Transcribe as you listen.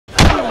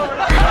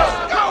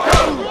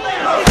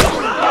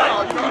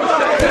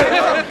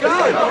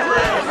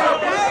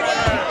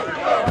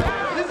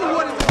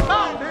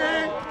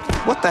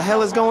the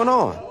hell is going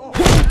on?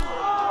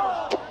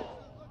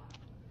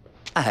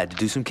 I had to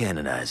do some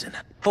canonizing.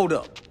 Hold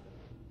up.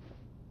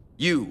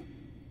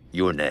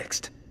 You're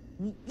next.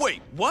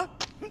 Wait,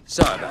 what?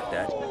 Sorry about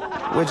that.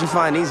 Where'd you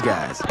find these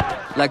guys?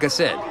 Like I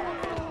said,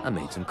 I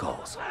made some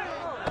calls.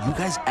 You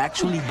guys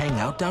actually hang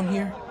out down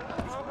here?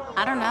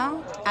 I don't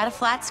know. Add a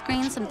flat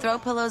screen, some throw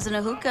pillows, and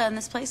a hookah, and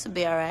this place would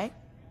be all right.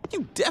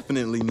 You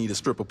definitely need a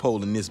stripper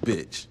pole in this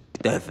bitch.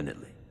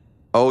 Definitely.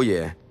 Oh,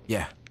 yeah.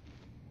 Yeah.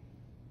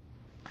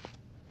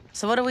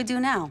 So what do we do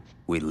now?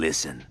 We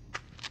listen.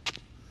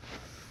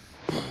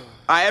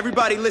 All right,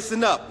 everybody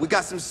listen up. We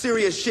got some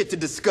serious shit to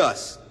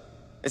discuss.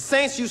 The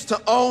Saints used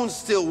to own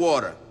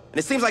Stillwater, and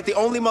it seems like the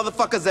only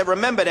motherfuckers that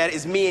remember that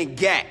is me and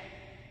Gat.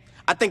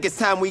 I think it's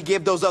time we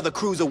give those other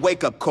crews a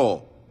wake-up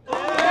call.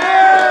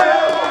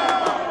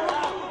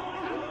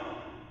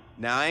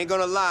 Now, I ain't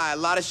gonna lie, a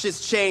lot of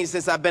shit's changed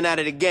since I've been out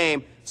of the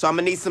game, so I'm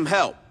gonna need some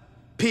help.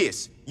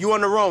 Pierce, you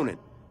on the Ronin.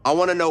 I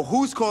wanna know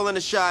who's calling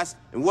the shots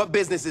and what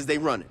businesses they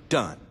running.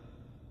 Done.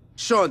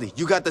 Shaundi,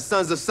 you got the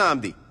Sons of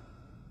Samdi.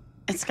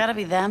 It's gotta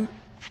be them.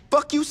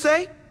 Fuck you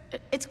say?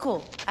 It's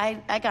cool.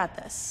 I got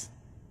this.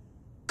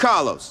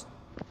 Carlos.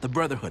 The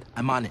Brotherhood.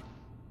 I'm on it.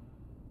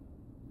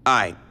 All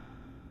right.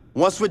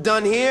 Once we're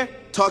done here,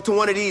 talk to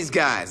one of these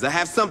guys. I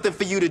have something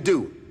for you to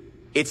do.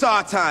 It's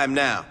our time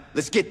now.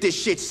 Let's get this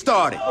shit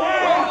started.